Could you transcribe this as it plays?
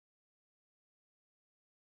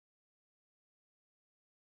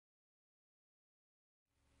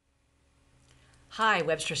Hi,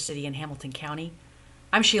 Webster City and Hamilton County.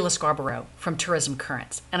 I'm Sheila Scarborough from Tourism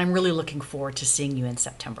Currents, and I'm really looking forward to seeing you in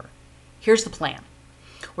September. Here's the plan.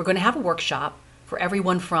 We're going to have a workshop for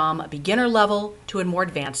everyone from a beginner level to a more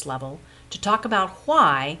advanced level to talk about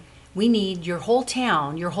why we need your whole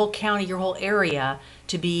town, your whole county, your whole area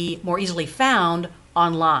to be more easily found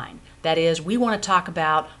online. That is, we want to talk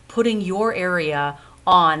about putting your area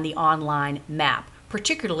on the online map,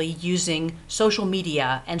 particularly using social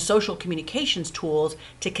media and social communications tools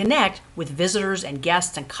to connect with visitors and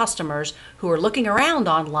guests and customers who are looking around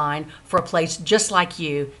online for a place just like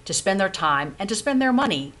you to spend their time and to spend their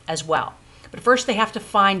money as well. But first they have to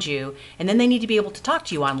find you, and then they need to be able to talk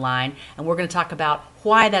to you online, and we're going to talk about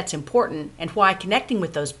why that's important and why connecting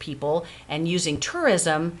with those people and using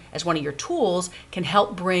tourism as one of your tools can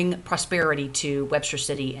help bring prosperity to Webster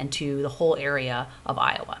City and to the whole area of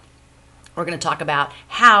Iowa. We're going to talk about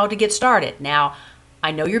how to get started. Now,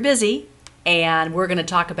 I know you're busy, and we're going to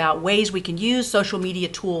talk about ways we can use social media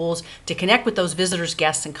tools to connect with those visitors,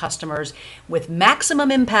 guests, and customers with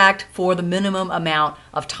maximum impact for the minimum amount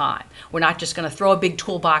of time. We're not just going to throw a big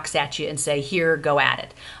toolbox at you and say, here, go at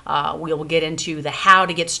it. We'll get into the how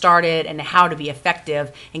to get started and how to be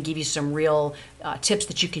effective and give you some real tips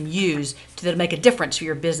that you can use to make a difference for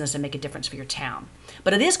your business and make a difference for your town.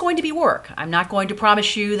 But it is going to be work. I'm not going to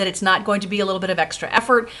promise you that it's not going to be a little bit of extra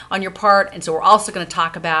effort on your part. And so we're also going to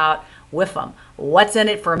talk about WIFM. What's in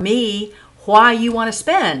it for me? Why you want to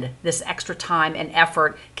spend this extra time and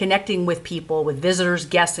effort connecting with people, with visitors,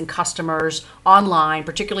 guests, and customers online,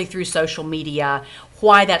 particularly through social media,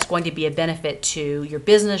 why that's going to be a benefit to your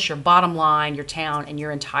business, your bottom line, your town, and your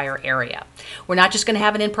entire area. We're not just going to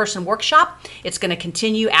have an in-person workshop. It's going to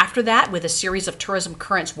continue after that with a series of Tourism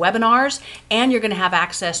Currents webinars, and you're going to have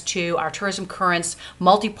access to our Tourism Currents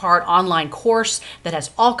multi-part online course that has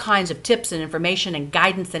all kinds of tips and information and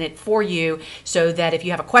guidance in it for you, so that if you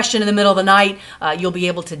have a question in the middle of the night, you'll be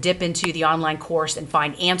able to dip into the online course and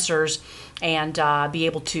find answers and be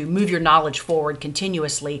able to move your knowledge forward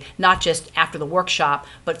continuously, not just after the workshop,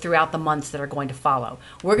 but throughout the months that are going to follow.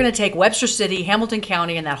 We're going to take Webster City, Hamilton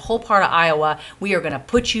County, and that whole part of Iowa. We are going to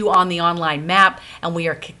put you on the online map, and we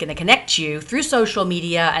are going to connect you through social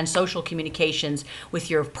media and social communications with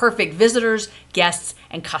your perfect visitors, guests,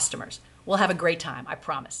 and customers. We'll have a great time, I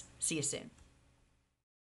promise. See you soon.